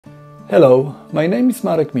Hello, my name is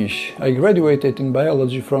Marek Miś. I graduated in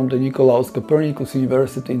biology from the Nicolaus Copernicus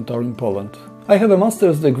University in Toruń, Poland. I have a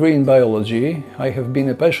master's degree in biology. I have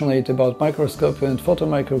been passionate about microscopy and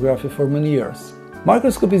photomicrography for many years.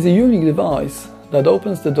 Microscope is a unique device that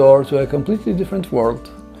opens the door to a completely different world,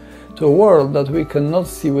 to a world that we cannot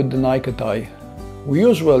see with the naked eye. We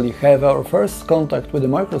usually have our first contact with the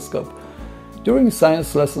microscope during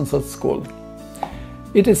science lessons at school.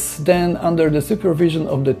 It is then under the supervision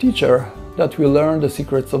of the teacher that we learn the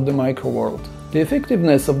secrets of the microworld. The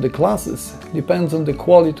effectiveness of the classes depends on the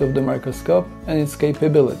quality of the microscope and its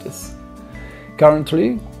capabilities.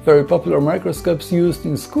 Currently, very popular microscopes used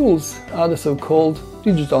in schools are the so-called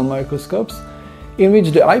digital microscopes, in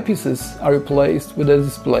which the eyepieces are replaced with a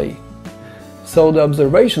display. So the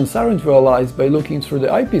observations aren't realized by looking through the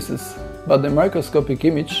eyepieces, but the microscopic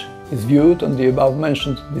image is viewed on the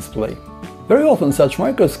above-mentioned display. Very often such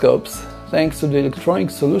microscopes, thanks to the electronic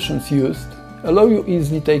solutions used, allow you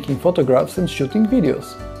easily taking photographs and shooting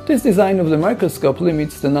videos. This design of the microscope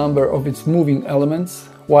limits the number of its moving elements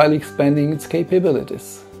while expanding its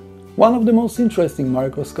capabilities. One of the most interesting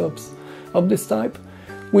microscopes of this type,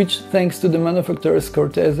 which thanks to the manufacturer's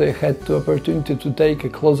courtesy I had the opportunity to take a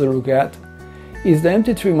closer look at, is the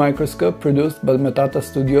MT3 microscope produced by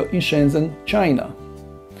MatataStudio in Shenzhen, China.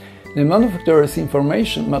 The manufacturer's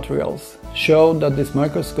information materials show that this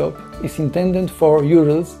microscope is intended for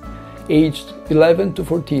users aged 11 to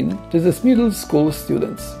 14, this is middle school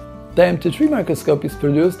students. The MT3 microscope is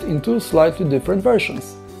produced in two slightly different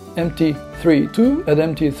versions, MT3-2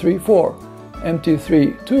 and MT3-4.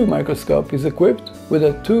 MT3-2 microscope is equipped with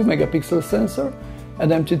a 2 megapixel sensor,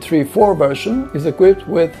 and MT3-4 version is equipped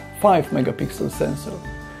with 5 megapixel sensor.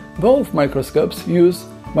 Both microscopes use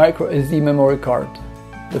microSD memory card.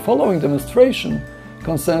 The following demonstration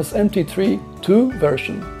concerns MT3-2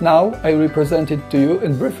 version. Now I will present it to you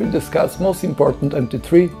and briefly discuss most important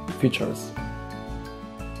MT3 features.